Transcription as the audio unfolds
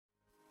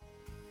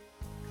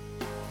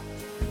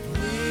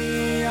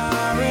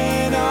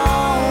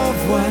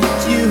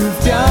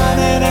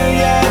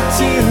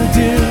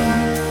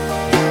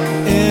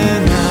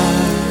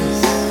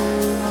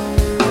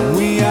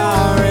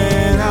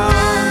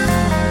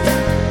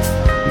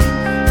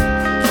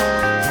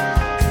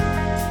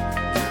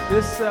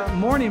This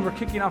morning we're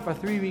kicking off a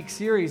 3-week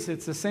series.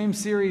 It's the same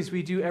series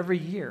we do every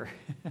year.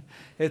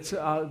 It's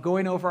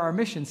going over our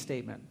mission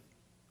statement.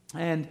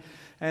 And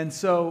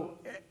so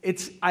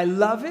I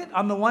love it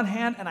on the one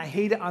hand, and I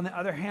hate it on the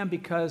other hand,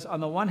 because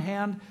on the one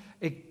hand,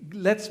 it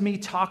lets me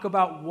talk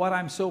about what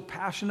I'm so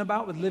passionate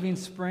about with Living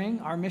Spring.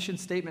 Our mission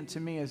statement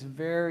to me is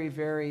very,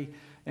 very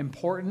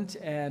important,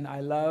 and I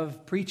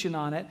love preaching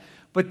on it.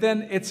 But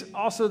then it's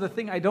also the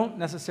thing I don't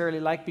necessarily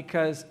like,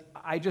 because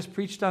I just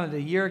preached on it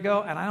a year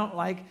ago, and I don't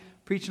like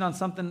preaching on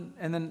something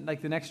and then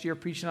like the next year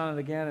preaching on it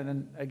again and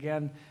then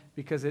again,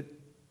 because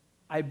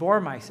I bore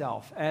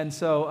myself. And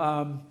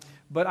so,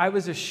 but I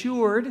was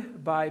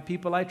assured by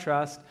people I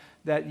trust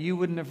that you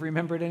wouldn't have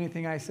remembered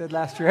anything I said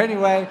last year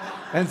anyway,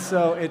 and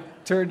so it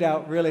turned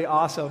out really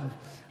awesome,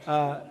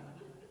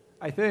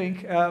 I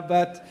think.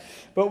 But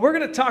we're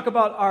going to talk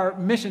about our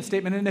mission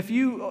statement, and if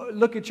you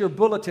look at your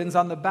bulletins,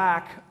 on the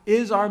back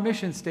is our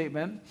mission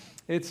statement.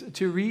 It's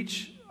to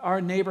reach our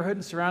neighborhood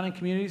and surrounding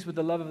communities with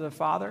the love of the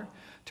Father,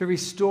 to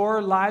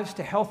restore lives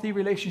to healthy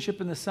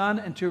relationship in the Son,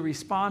 and to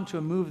respond to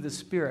a move of the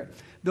Spirit.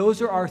 Those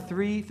are our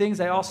 3 things.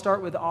 They all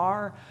start with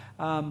R,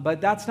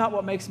 but that's not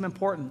what makes them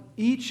important.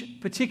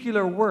 Each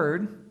particular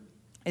word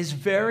is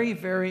very,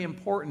 very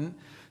important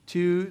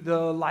to the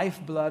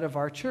lifeblood of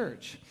our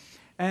church.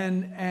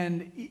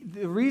 And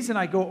the reason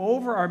I go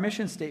over our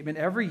mission statement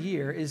every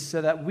year is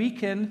so that we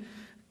can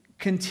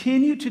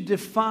continue to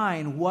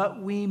define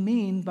what we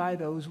mean by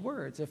those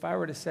words. If I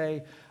were to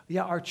say,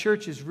 yeah, our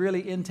church is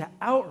really into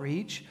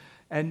outreach,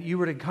 and you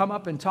were to come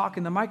up and talk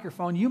in the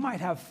microphone, you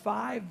might have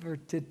 5 or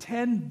to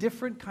 10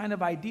 different kind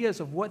of ideas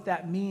of what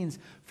that means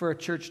for a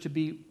church to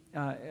be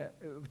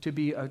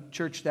a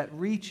church that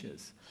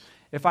reaches.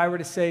 If I were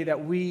to say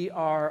that we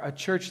are a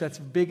church that's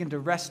big into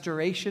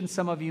restoration,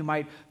 some of you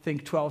might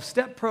think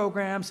 12-step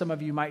program, some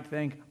of you might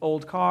think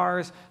old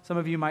cars, some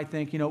of you might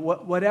think,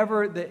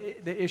 whatever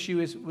the issue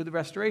is with the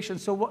restoration.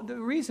 So the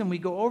reason we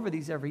go over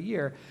these every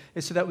year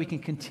is so that we can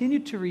continue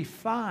to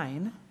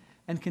refine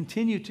and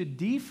continue to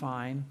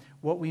define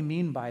what we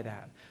mean by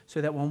that,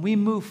 so that when we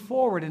move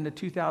forward into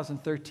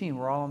 2013,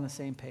 we're all on the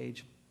same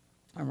page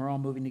and we're all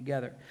moving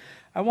together.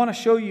 I want to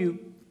show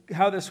you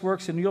how this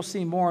works, and you'll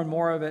see more and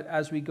more of it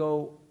as we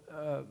go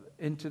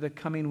into the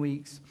coming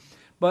weeks.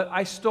 But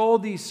I stole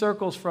these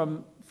circles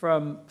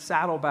from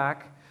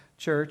Saddleback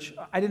Church.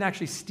 I didn't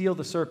actually steal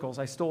the circles.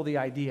 I stole the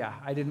idea.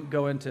 I didn't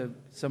go into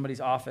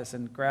somebody's office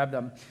and grab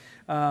them.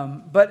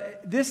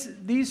 But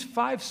these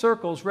 5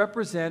 circles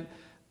represent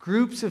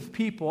groups of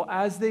people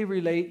as they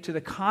relate to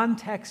the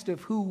context of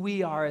who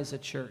we are as a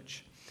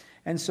church.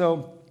 And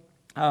so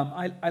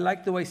I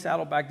like the way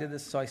Saddleback did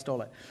this, so I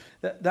stole it.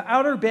 The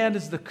outer band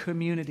is the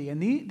community,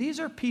 and these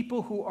are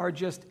people who are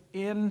just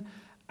in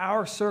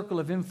our circle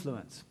of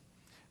influence.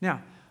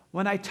 Now,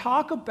 when I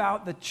talk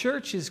about the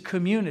church's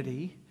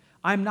community,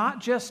 I'm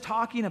not just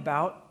talking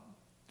about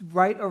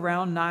right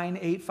around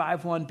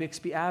 9851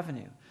 Bixby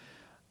Avenue.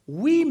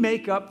 We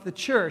make up the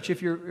church.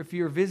 If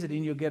you're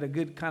visiting, you'll get a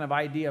good kind of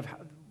idea of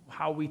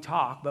how we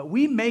talk, but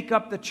we make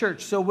up the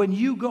church. So when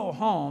you go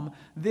home,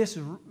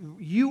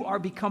 you are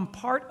become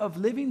part of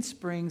Living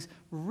Spring's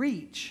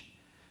reach,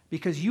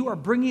 because you are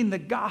bringing the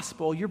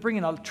gospel, you're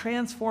bringing a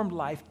transformed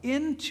life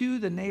into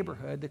the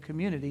neighborhood, the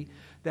community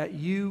that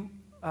you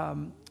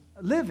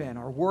live in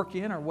or work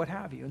in or what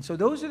have you. And so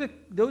those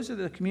are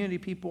the community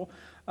people.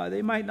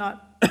 They might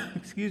not,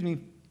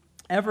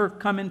 ever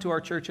come into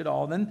our church at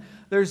all. Then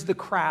there's the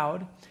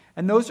crowd,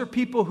 and those are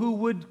people who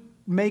would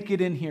make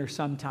it in here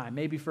sometime,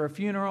 maybe for a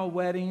funeral,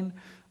 wedding.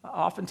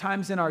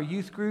 Oftentimes in our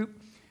youth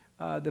group,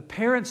 the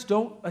parents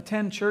don't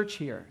attend church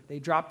here. They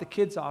drop the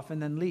kids off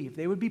and then leave.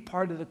 They would be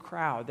part of the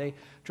crowd. They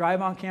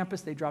drive on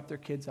campus, they drop their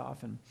kids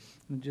off and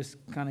just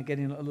kind of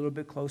getting a little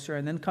bit closer.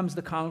 And then comes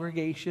the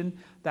congregation.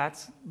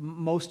 That's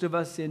most of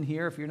us in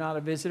here, if you're not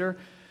a visitor.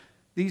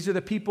 These are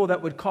the people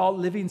that would call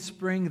Living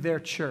Spring their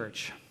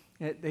church.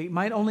 They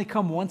might only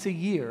come once a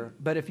year,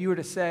 but if you were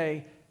to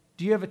say,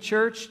 do you have a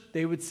church?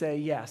 They would say,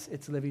 yes,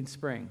 it's Living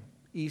Spring.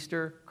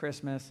 Easter,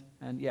 Christmas,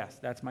 and yes,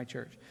 that's my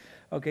church.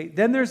 Okay,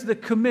 then there's the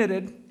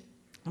committed.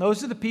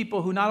 Those are the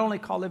people who not only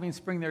call Living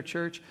Spring their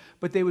church,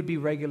 but they would be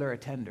regular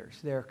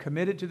attenders. They're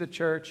committed to the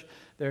church.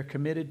 They're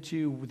committed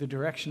to the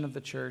direction of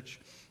the church.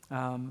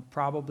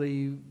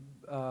 Probably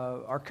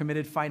are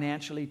committed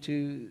financially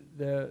to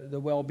the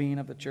well-being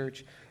of the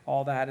church,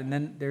 all that. And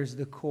then there's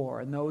the core,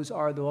 and those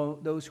are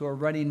those who are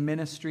running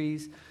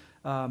ministries.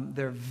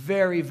 They're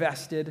very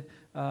vested,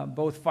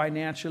 both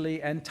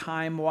financially and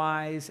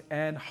time-wise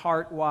and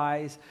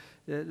heart-wise.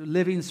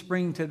 Living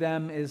Spring to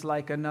them is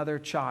like another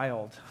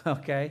child,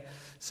 okay?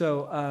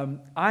 So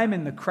I'm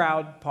in the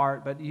crowd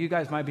part, but you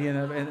guys might be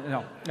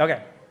no.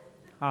 Okay.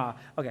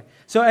 Okay.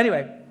 So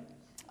anyway,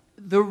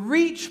 the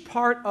reach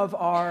part of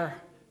our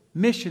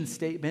mission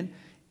statement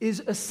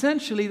is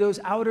essentially those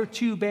outer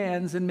 2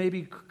 bands and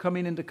maybe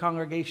coming into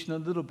congregation a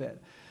little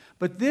bit.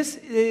 But this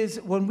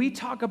is, when we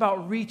talk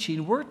about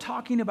reaching, we're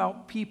talking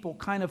about people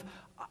kind of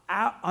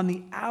on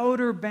the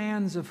outer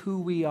bands of who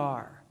we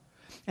are.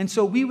 And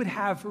so we would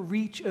have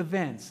reach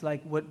events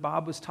like what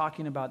Bob was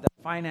talking about, that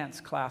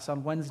finance class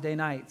on Wednesday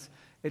nights.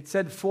 It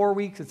said 4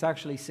 weeks. It's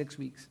actually 6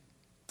 weeks.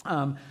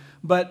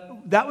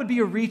 But that would be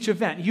a reach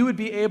event. You would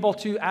be able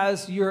to,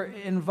 as you're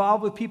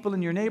involved with people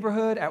in your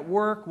neighborhood, at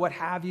work, what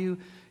have you,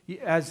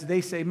 as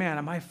they say,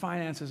 man, my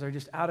finances are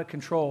just out of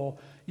control,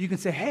 you can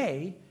say,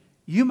 hey,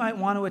 you might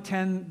want to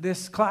attend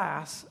this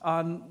class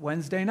on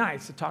Wednesday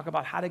nights to talk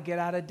about how to get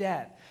out of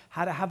debt,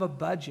 how to have a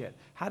budget,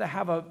 how to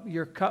have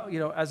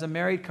as a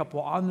married couple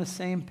on the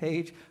same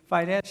page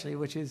financially,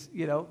 which is,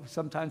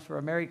 sometimes for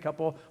a married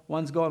couple,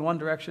 one's going one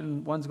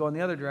direction, one's going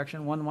the other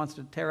direction, one wants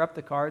to tear up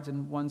the cards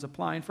and one's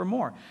applying for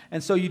more.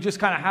 And so you just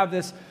kind of have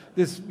this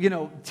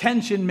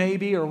tension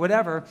maybe or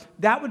whatever.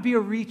 That would be a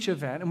reach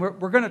event. And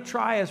we're going to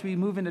try as we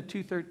move into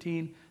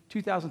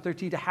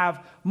 2013 to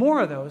have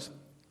more of those,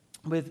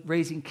 with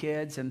raising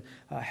kids and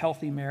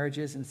healthy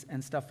marriages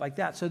and stuff like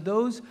that. So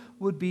those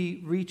would be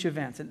reach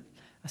events. And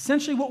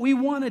essentially what we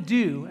want to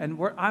do, and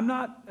I'm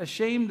not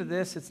ashamed of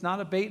this, it's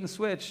not a bait and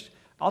switch,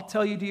 I'll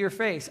tell you to your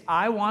face,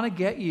 I want to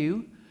get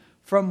you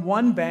from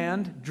one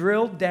band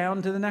drilled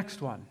down to the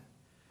next one.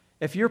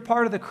 If you're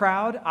part of the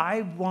crowd,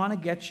 I want to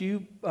get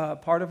you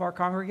part of our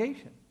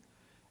congregation.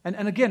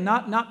 And again,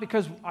 not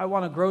because I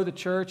want to grow the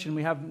church and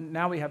we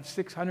have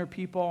 600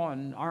 people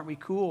and aren't we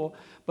cool,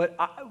 but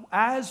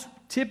as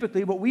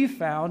typically what we've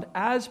found,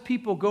 as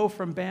people go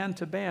from band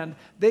to band,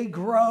 they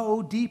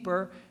grow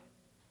deeper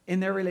in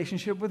their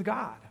relationship with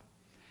God.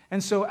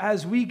 And so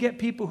as we get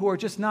people who are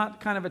just not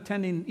kind of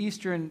attending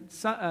Easter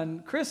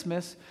and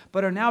Christmas,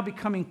 but are now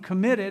becoming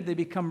committed, they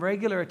become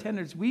regular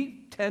attenders,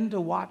 we tend to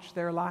watch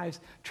their lives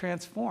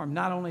transform,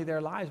 not only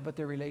their lives, but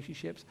their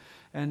relationships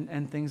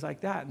and things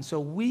like that. And so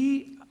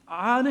we,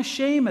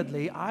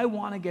 unashamedly, I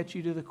want to get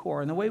you to the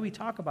core. And the way we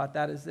talk about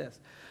that is this.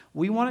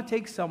 We want to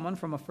take someone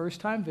from a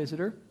first-time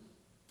visitor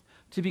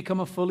to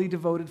become a fully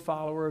devoted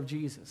follower of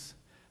Jesus.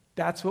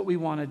 That's what we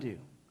want to do.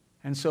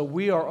 And so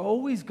we are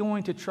always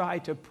going to try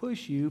to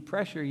push you,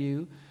 pressure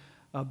you,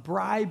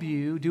 bribe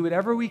you, do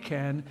whatever we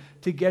can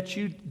to get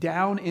you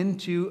down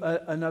into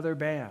another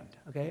band.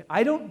 Okay?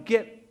 I don't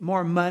get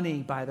more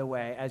money, by the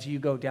way, as you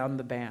go down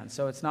the band.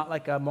 So it's not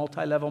like a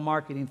multi-level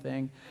marketing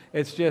thing.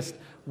 It's just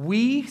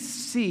we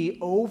see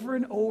over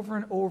and over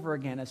and over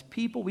again as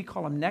people, we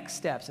call them next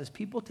steps, as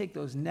people take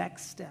those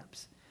next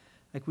steps.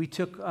 Like we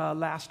took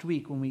last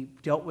week when we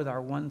dealt with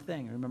our one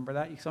thing. Remember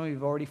that? Some of you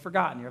have already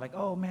forgotten. You're like,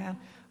 oh man,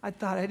 I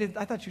thought you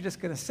were just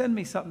going to send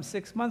me something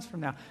 6 months from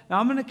now. Now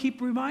I'm going to keep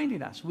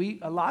reminding us.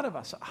 A lot of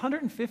us,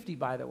 150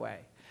 by the way,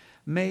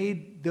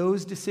 made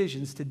those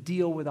decisions to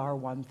deal with our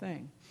one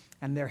thing.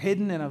 And they're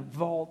hidden in a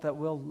vault that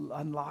we'll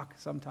unlock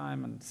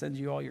sometime and send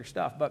you all your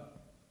stuff. But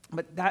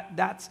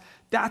that's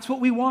what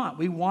we want.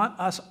 We want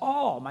us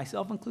all,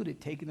 myself included,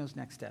 taking those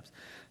next steps.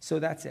 So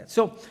that's it.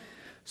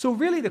 So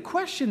really the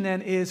question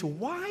then is,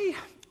 why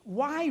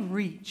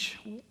reach?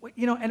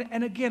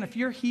 And again, if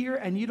you're here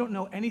and you don't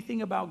know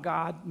anything about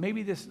God,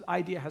 maybe this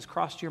idea has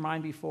crossed your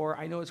mind before.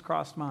 I know it's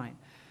crossed mine.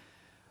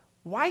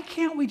 Why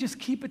can't we just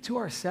keep it to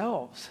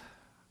ourselves?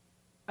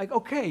 Like,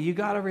 okay, you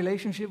got a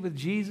relationship with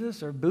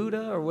Jesus or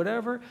Buddha or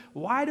whatever.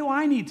 Why do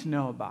I need to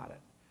know about it?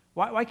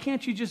 Why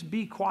can't you just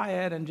be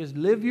quiet and just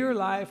live your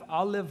life,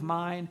 I'll live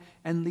mine,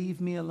 and leave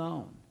me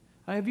alone?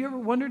 Have you ever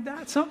wondered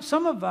that?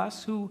 Some of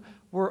us who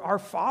are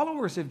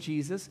followers of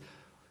Jesus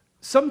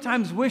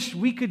sometimes wish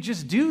we could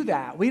just do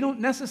that. We don't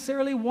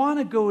necessarily want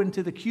to go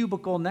into the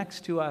cubicle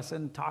next to us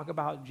and talk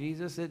about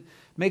Jesus. It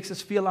makes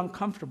us feel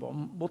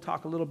uncomfortable. We'll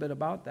talk a little bit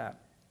about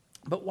that.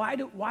 But why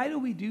do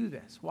we do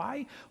this?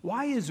 Why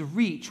is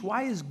reach?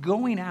 Why is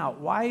going out?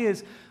 Why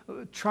is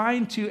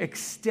trying to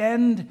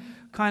extend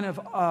kind of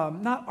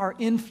not our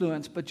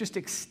influence, but just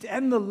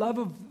extend the love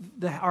of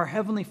our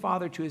Heavenly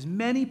Father to as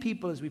many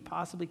people as we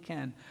possibly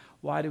can?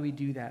 Why do we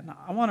do that? Now,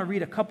 I want to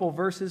read a couple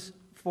verses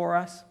for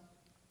us,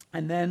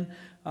 and then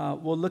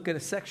we'll look at a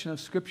section of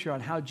Scripture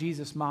on how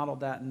Jesus modeled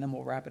that, and then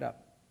we'll wrap it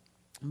up.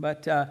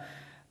 But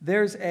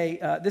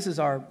this is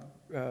our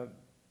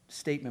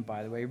statement,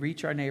 by the way: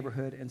 reach our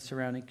neighborhood and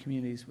surrounding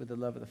communities with the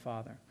love of the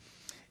Father.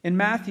 In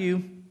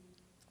Matthew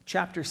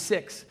chapter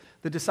 6,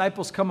 the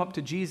disciples come up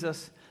to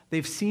Jesus.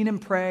 They've seen him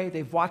pray.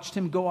 They've watched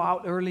him go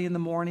out early in the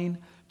morning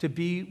to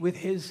be with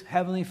his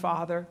Heavenly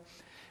Father.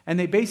 And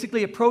they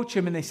basically approach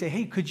him and they say,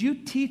 hey, could you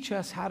teach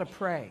us how to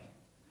pray?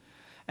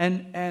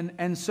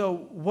 And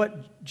so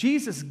what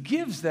Jesus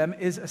gives them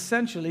is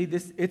essentially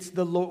this. It's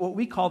what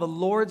we call the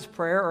Lord's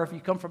Prayer, or if you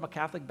come from a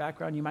Catholic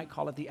background, you might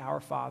call it the Our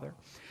Father.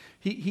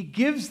 He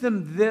gives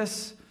them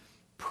this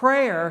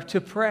prayer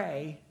to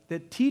pray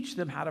that teach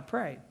them how to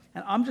pray.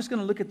 And I'm just going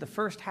to look at the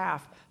first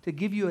half to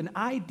give you an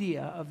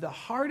idea of the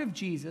heart of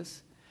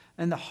Jesus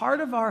and the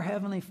heart of our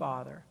Heavenly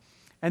Father,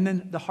 and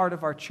then the heart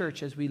of our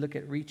church as we look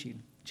at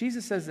reaching.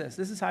 Jesus says this.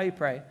 This is how you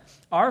pray.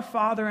 Our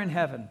Father in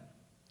heaven,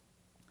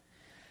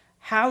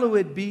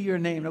 hallowed be your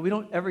name. Now, we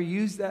don't ever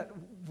use that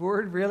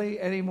word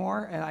really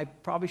anymore, and I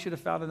probably should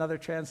have found another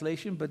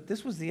translation, but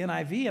this was the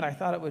NIV, and I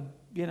thought it would,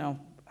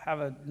 have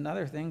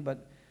another thing,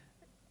 but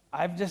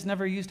I've just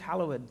never used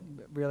hallowed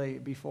really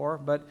before,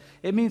 but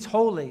it means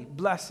holy,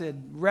 blessed,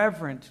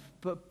 reverent,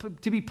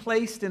 to be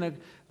placed in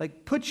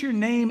put your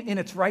name in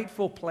its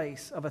rightful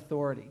place of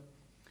authority.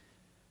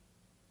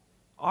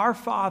 Our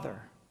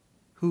Father,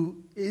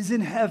 who is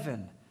in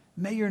heaven,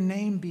 may your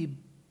name be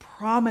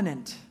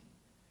prominent.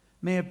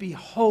 May it be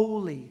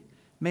holy.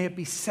 May it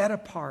be set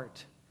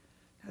apart.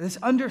 This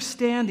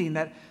understanding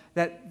that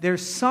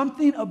there's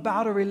something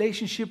about a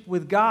relationship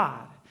with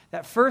God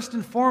that first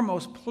and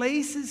foremost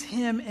places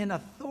him in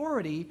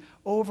authority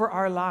over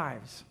our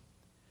lives.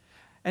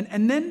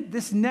 And then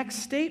this next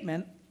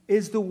statement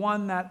is the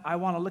one that I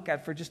want to look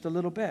at for just a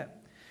little bit.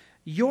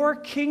 Your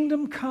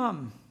kingdom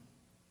come,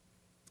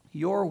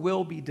 your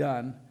will be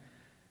done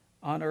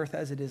on earth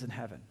as it is in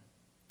heaven.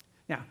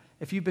 Now,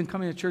 if you've been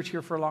coming to church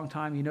here for a long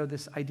time, you know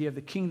this idea of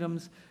the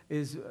kingdoms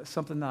is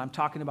something that I'm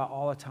talking about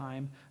all the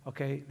time.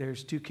 Okay,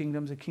 there's two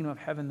kingdoms, the kingdom of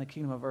heaven, the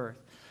kingdom of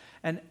earth.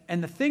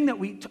 And the thing that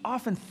we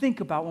often think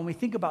about when we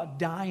think about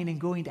dying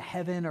and going to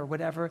heaven or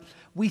whatever,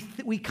 we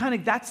kind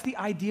of, that's the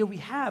idea we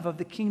have of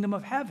the kingdom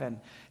of heaven.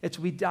 It's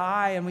we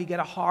die and we get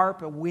a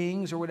harp or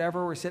wings or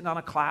whatever, we're sitting on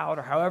a cloud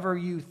or however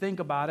you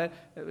think about it,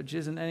 which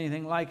isn't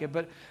anything like it.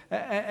 But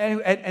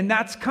and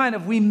that's kind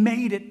of, we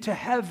made it to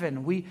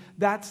heaven.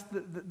 That's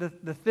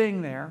the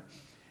thing there.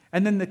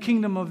 And then the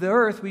kingdom of the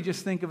earth, we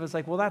just think of as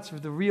like, well, that's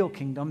the real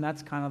kingdom.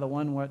 That's kind of the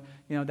one where,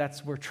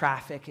 that's where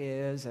traffic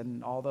is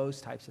and all those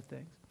types of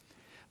things.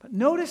 But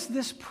notice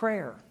this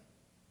prayer.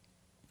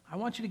 I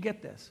want you to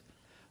get this.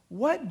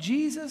 What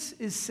Jesus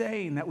is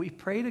saying that we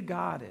pray to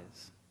God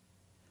is,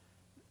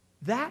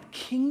 that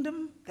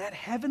kingdom, that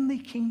heavenly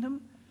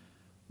kingdom,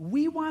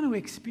 we want to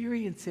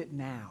experience it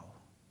now.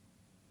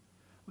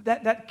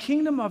 That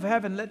kingdom of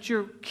heaven, let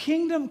your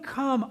kingdom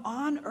come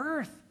on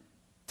earth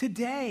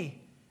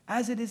today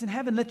as it is in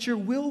heaven. Let your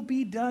will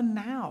be done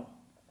now.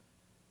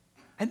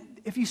 And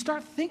if you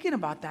start thinking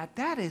about that,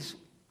 that is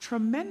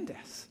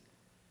tremendous.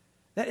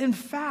 That in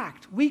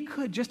fact, we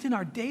could just in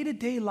our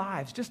day-to-day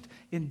lives, just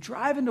in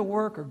driving to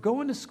work or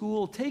going to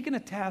school, taking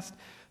a test,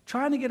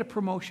 trying to get a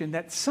promotion,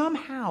 that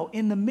somehow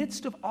in the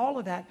midst of all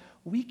of that,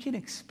 we can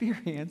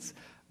experience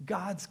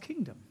God's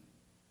kingdom.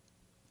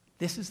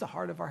 This is the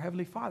heart of our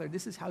Heavenly Father.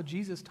 This is how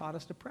Jesus taught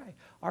us to pray.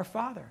 Our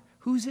Father,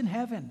 who's in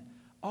heaven,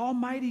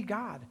 Almighty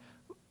God.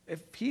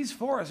 If he's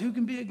for us, who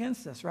can be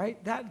against us,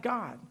 right? That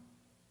God.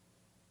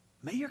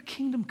 May your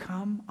kingdom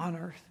come on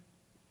earth.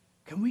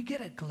 Can we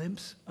get a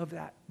glimpse of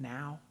that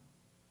now?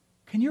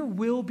 Can your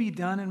will be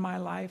done in my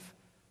life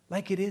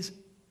like it is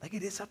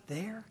up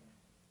there?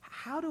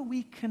 How do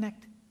we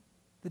connect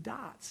the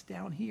dots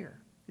down here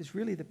is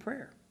really the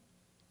prayer.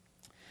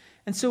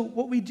 And so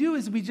what we do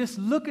is we just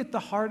look at the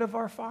heart of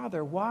our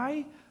Father.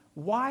 Why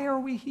are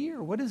we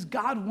here? What does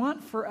God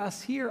want for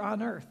us here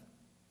on earth?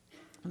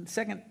 And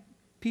 2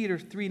 Peter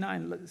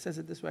 3:9 says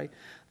it this way.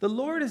 The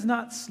Lord is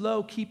not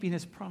slow keeping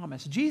his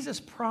promise. Jesus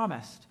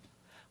promised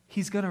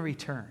he's going to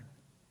return.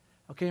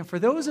 Okay, and for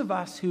those of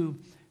us who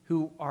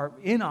are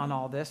in on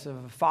all this,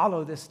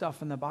 follow this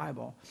stuff in the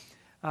Bible,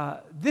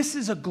 this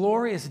is a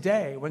glorious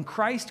day when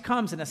Christ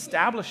comes and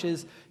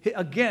establishes,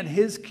 again,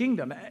 his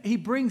kingdom. He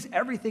brings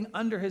everything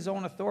under his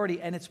own authority,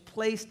 and it's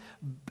placed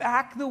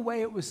back the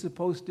way it was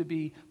supposed to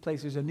be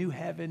placed. There's a new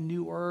heaven,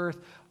 new earth,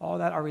 all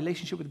that. Our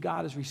relationship with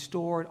God is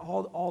restored,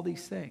 all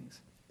these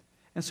things.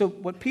 And so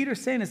what Peter's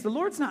saying is the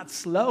Lord's not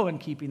slow in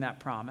keeping that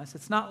promise.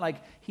 It's not like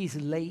he's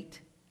late,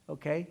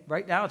 okay?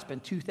 Right now it's been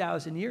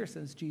 2,000 years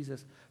since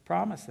Jesus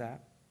promised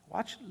that.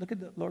 Look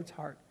at the Lord's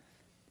heart.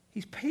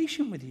 He's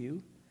patient with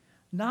you,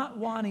 not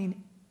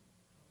wanting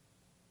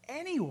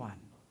anyone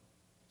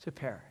to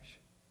perish,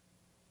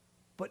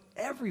 but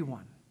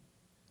everyone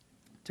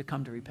to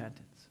come to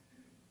repentance.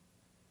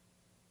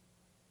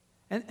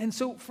 And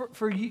so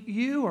for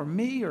you or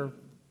me, or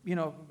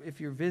if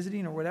you're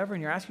visiting or whatever,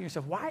 and you're asking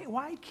yourself,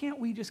 why can't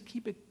we just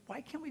keep it?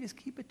 Why can't we just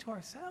keep it to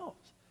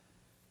ourselves?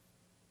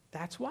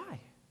 That's why.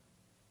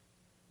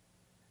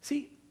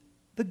 See,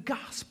 the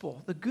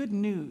gospel, the good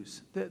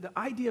news, the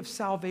idea of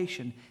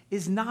salvation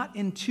is not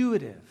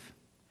intuitive.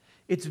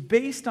 It's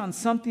based on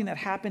something that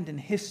happened in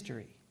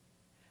history.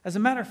 As a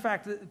matter of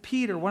fact,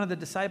 Peter, one of the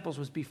disciples,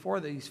 was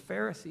before these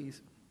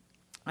Pharisees.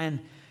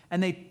 And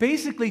they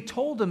basically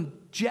told him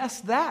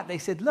just that. They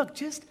said, look,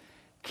 just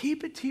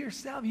keep it to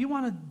yourself. You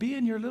want to be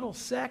in your little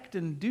sect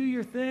and do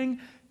your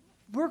thing?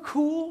 We're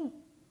cool.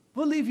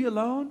 We'll leave you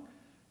alone.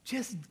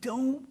 Just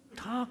don't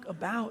talk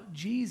about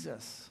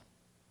Jesus.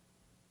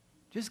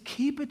 Just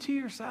keep it to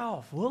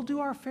yourself. We'll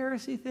do our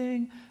Pharisee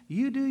thing.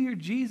 You do your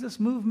Jesus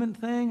movement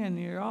thing, and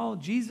you're all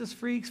Jesus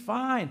freaks.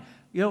 Fine.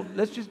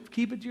 Let's just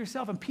keep it to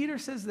yourself. And Peter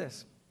says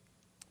this.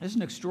 This is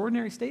an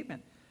extraordinary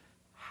statement.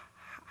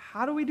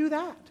 How do we do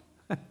that?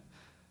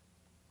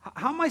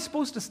 How am I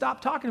supposed to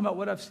stop talking about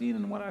what I've seen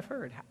and what I've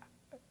heard?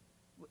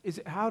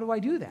 How do I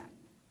do that?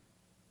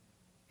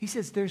 He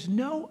says, there's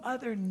no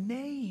other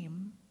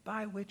name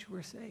by which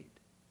we're saved.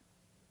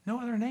 No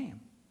other name.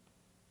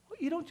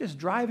 You don't just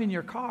drive in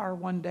your car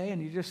one day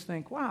and you just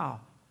think, wow,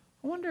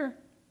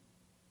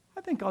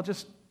 I think I'll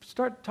just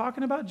start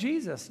talking about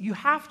Jesus. You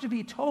have to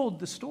be told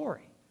the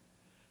story.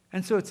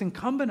 And so it's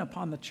incumbent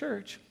upon the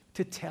church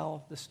to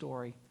tell the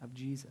story of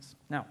Jesus.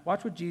 Now,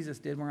 watch what Jesus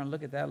did. We're going to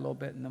look at that a little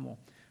bit, and then we'll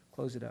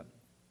close it up.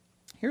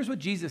 Here's what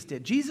Jesus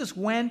did. Jesus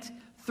went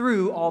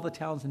through all the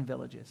towns and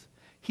villages.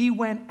 He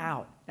went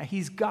out. Now,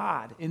 he's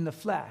God in the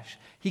flesh.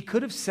 He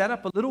could have set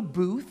up a little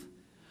booth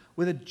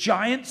with a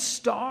giant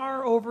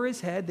star over his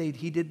head.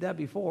 He did that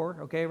before,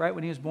 okay, right,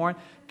 when he was born.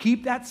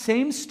 Keep that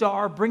same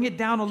star, bring it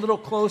down a little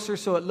closer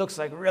so it looks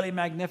like really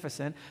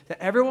magnificent, that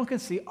everyone can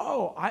see,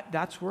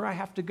 that's where I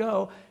have to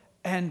go,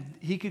 and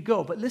he could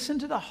go. But listen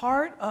to the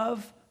heart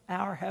of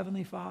our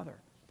Heavenly Father.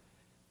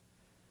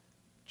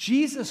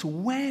 Jesus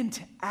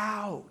went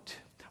out.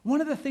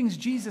 One of the things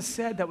Jesus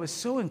said that was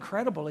so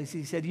incredible is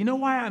he said, you know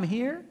why I'm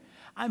here?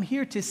 I'm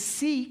here to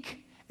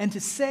seek and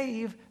to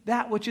save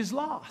that which is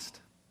lost.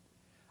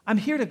 I'm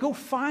here to go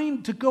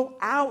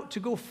out, to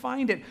go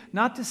find it,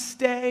 not to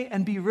stay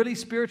and be really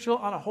spiritual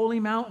on a holy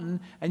mountain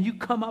and you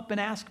come up and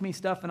ask me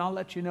stuff and I'll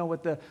let you know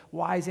what the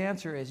wise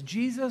answer is.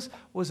 Jesus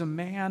was a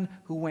man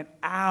who went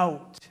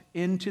out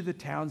into the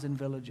towns and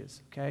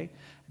villages, okay?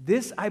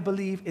 This, I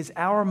believe, is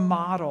our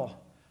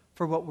model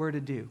for what we're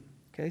to do,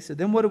 okay? So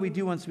then what do we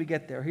do once we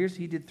get there?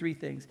 He did 3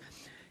 things.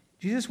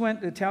 Jesus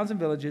went to towns and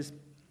villages,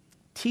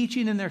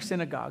 teaching in their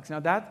synagogues.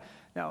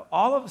 Now,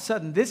 all of a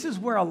sudden, this is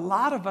where a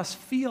lot of us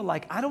feel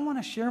like, I don't want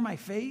to share my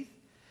faith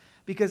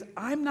because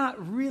I'm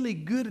not really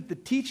good at the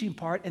teaching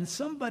part, and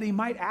somebody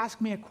might ask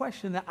me a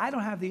question that I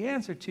don't have the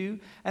answer to,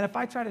 and if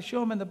I try to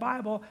show them in the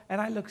Bible and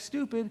I look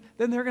stupid,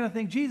 then they're going to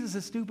think Jesus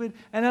is stupid,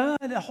 and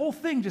the whole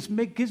thing just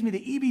gives me the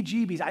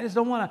EBGBs. I just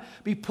don't want to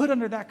be put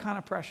under that kind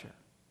of pressure.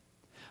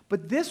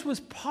 But this was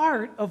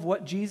part of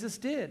what Jesus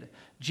did.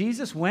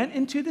 Jesus went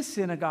into the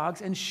synagogues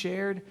and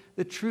shared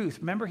the truth.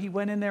 Remember, he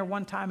went in there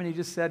one time and he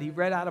just said, he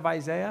read out of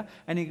Isaiah,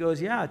 and he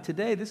goes, yeah,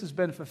 today this has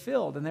been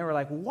fulfilled. And they were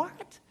like,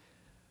 what?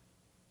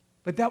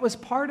 But that was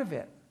part of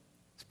it.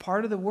 It's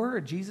part of the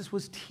word. Jesus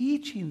was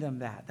teaching them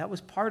that. That was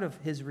part of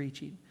his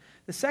reaching.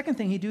 The second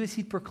thing he'd do is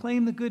he'd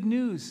proclaim the good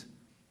news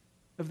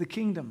of the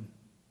kingdom.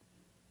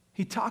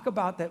 He'd talk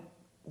about that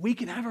we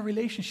can have a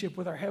relationship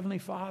with our Heavenly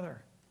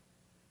Father.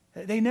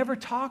 They never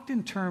talked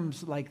in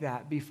terms like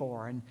that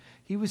before. And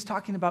he was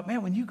talking about,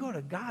 man, when you go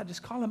to God,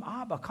 just call him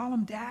Abba, call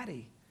him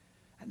Daddy.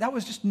 And that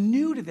was just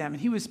new to them. And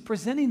he was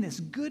presenting this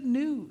good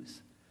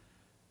news.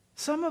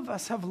 Some of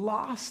us have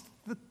lost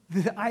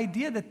the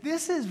idea that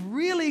this is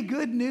really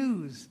good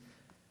news,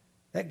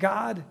 that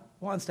God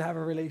wants to have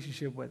a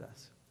relationship with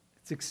us.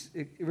 It's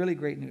really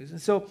great news.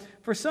 And so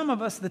for some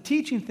of us, the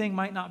teaching thing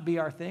might not be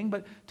our thing,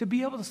 but to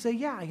be able to say,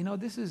 yeah,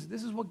 this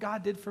is what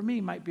God did for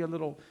me might be a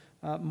little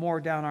more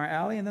down our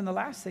alley. And then the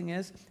last thing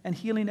is, and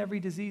healing every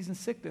disease and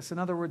sickness. In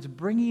other words,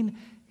 bringing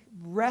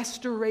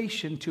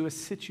restoration to a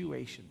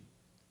situation.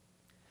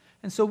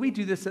 And so we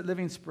do this at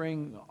Living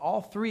Spring,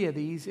 all 3 of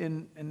these,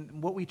 and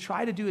what we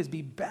try to do is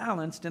be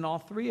balanced in all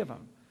 3 of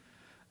them.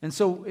 And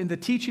so in the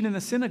teaching in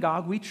the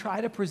synagogue, we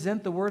try to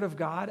present the Word of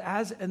God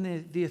as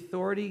the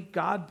authority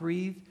God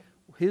breathed,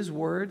 His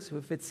words.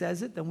 If it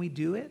says it, then we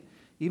do it.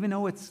 Even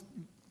though it's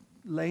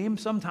lame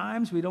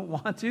sometimes, we don't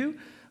want to.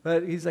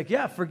 But he's like,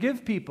 yeah,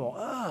 forgive people.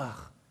 Ugh,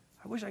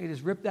 I wish I could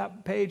just rip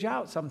that page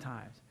out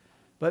sometimes.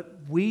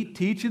 But we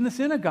teach in the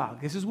synagogue.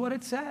 This is what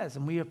it says,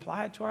 and we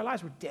apply it to our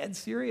lives. We're dead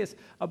serious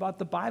about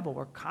the Bible.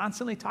 We're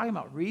constantly talking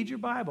about read your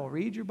Bible,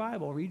 read your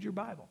Bible, read your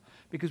Bible,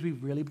 because we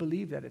really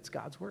believe that it's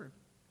God's Word.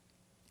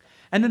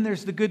 And then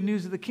there's the good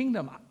news of the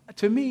kingdom.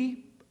 To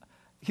me,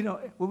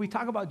 when we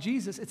talk about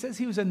Jesus, it says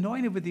he was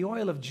anointed with the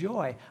oil of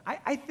joy.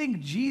 I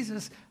think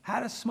Jesus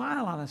had a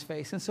smile on his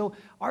face. And so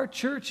our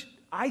church,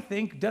 I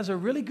think, does a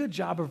really good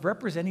job of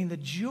representing the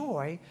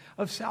joy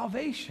of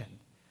salvation.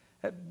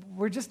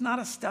 We're just not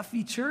a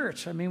stuffy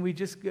church. I mean,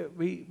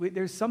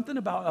 there's something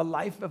about a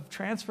life of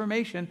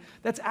transformation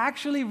that's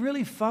actually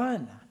really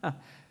fun.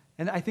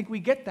 And I think we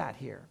get that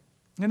here.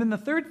 And then the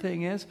third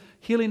thing is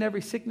healing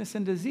every sickness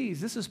and disease.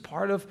 This is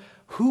part of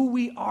who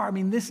we are. I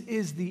mean, this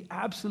is the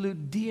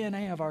absolute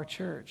DNA of our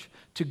church,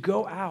 to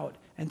go out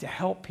and to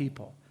help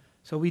people.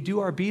 So we do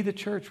our Be the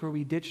Church, where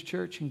we ditch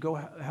church and go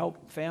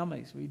help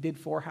families. We did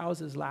 4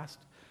 houses last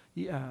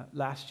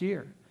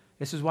year.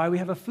 This is why we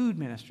have a food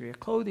ministry, a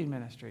clothing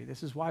ministry.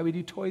 This is why we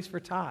do Toys for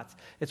Tots.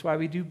 It's why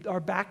we do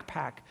our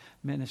backpack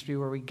ministry,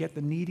 where we get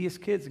the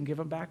neediest kids and give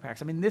them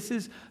backpacks. I mean, this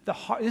is the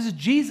heart. This is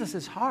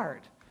Jesus'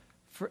 heart.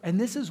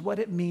 And this is what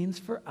it means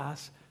for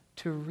us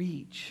to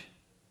reach.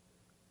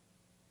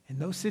 In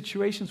those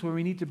situations where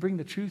we need to bring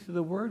the truth of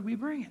the word, we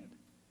bring it.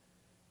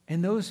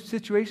 In those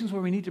situations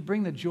where we need to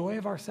bring the joy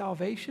of our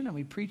salvation and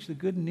we preach the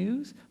good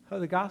news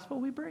of the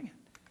gospel, we bring it.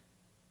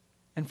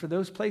 And for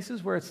those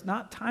places where it's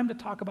not time to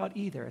talk about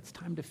either, it's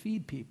time to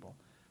feed people,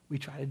 we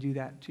try to do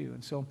that too.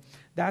 And so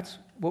that's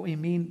what we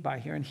mean by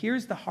here. And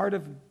here's the heart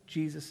of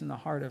Jesus and the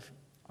heart of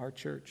our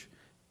church,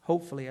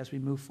 hopefully, as we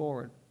move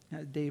forward.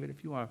 David,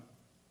 if you want to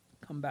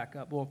come back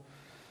up. Well,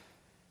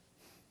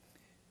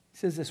 he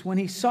says this: when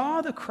he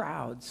saw the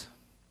crowds,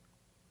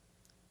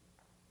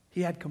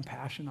 he had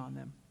compassion on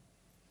them,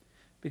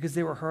 because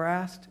they were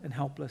harassed and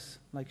helpless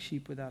like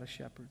sheep without a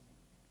shepherd.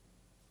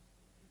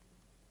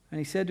 And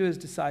he said to his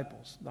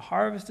disciples, the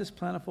harvest is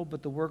plentiful,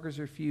 but the workers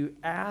are few.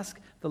 Ask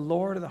the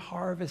Lord of the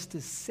harvest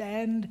to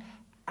send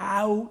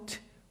out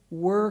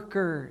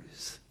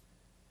workers.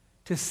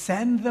 To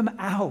send them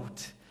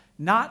out.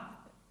 Not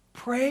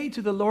pray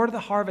to the Lord of the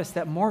harvest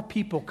that more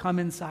people come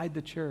inside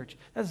the church.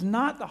 That's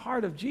not the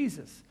heart of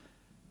Jesus.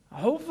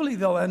 Hopefully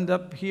they'll end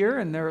up here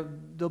and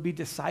they'll be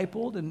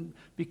discipled and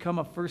become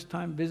a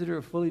first-time visitor,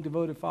 a fully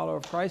devoted follower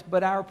of Christ.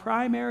 But our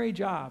primary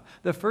job,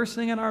 the first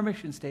thing in our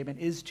mission statement,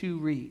 is to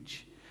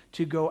reach,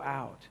 to go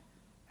out.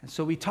 And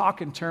so we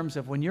talk in terms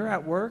of when you're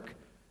at work,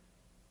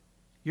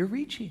 you're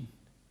reaching.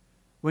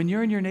 When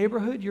you're in your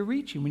neighborhood, you're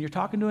reaching. When you're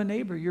talking to a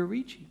neighbor, you're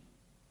reaching.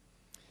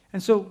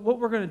 And so what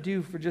we're going to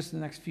do for just the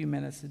next few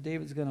minutes is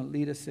David's going to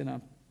lead us in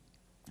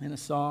a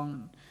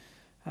song.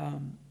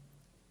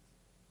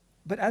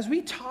 But as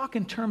we talk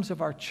in terms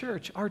of our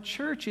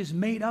church is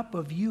made up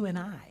of you and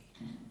I.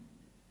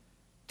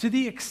 To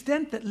the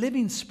extent that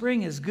Living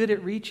Spring is good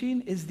at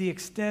reaching is the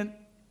extent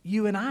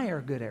you and I are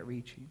good at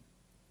reaching.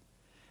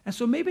 And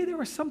so maybe there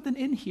was something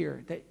in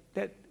here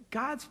that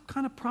God's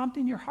kind of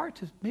prompting your heart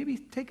to maybe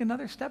take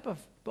another step of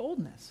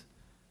boldness.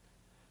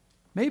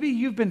 Maybe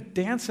you've been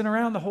dancing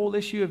around the whole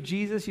issue of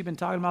Jesus. You've been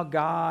talking about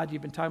God.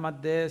 You've been talking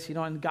about this,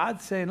 and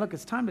God's saying, look,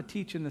 it's time to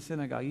teach in the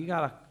synagogue. You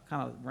got to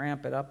kind of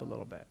ramp it up a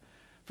little bit.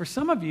 For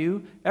some of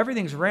you,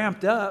 everything's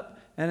ramped up,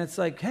 and it's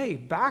like, hey,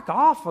 back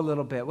off a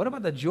little bit. What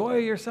about the joy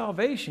of your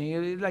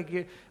salvation?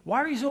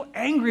 Why are you so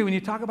angry when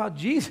you talk about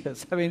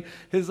Jesus? I mean,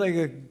 it's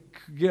like,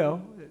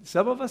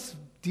 some of us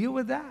deal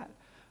with that.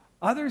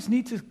 Others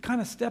need to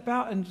kind of step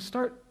out and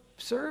start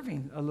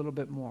serving a little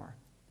bit more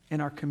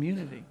in our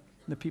community,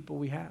 the people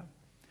we have.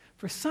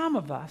 For some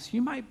of us,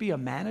 you might be a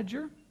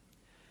manager,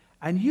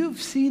 and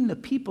you've seen the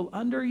people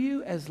under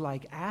you as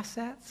like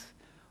assets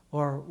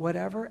or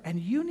whatever, and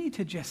you need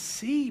to just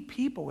see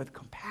people with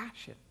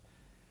compassion,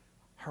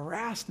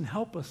 harassed and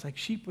helpless like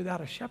sheep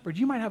without a shepherd.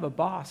 You might have a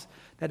boss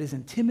that is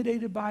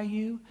intimidated by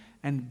you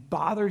and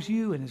bothers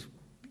you and is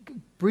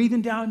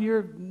breathing down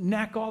your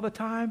neck all the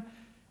time,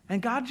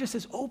 and God just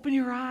says, open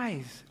your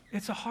eyes.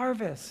 It's a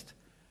harvest.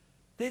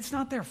 It's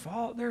not their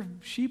fault. They're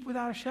sheep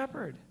without a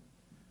shepherd.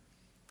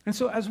 And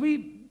so as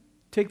we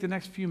take the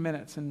next few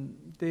minutes,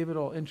 and David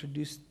will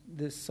introduce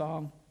this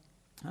song,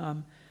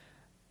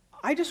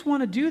 I just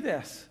want to do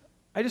this.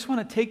 I just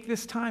want to take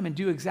this time and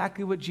do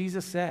exactly what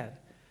Jesus said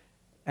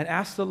and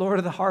ask the Lord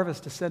of the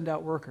harvest to send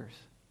out workers.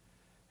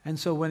 And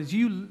so when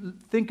you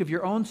think of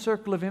your own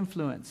circle of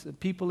influence, the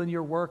people in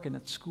your work and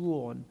at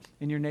school and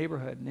in your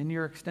neighborhood and in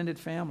your extended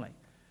family,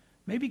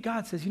 maybe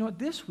God says, you know what,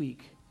 this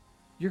week,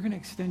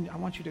 I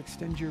want you to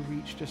extend your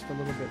reach just a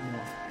little bit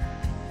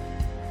more.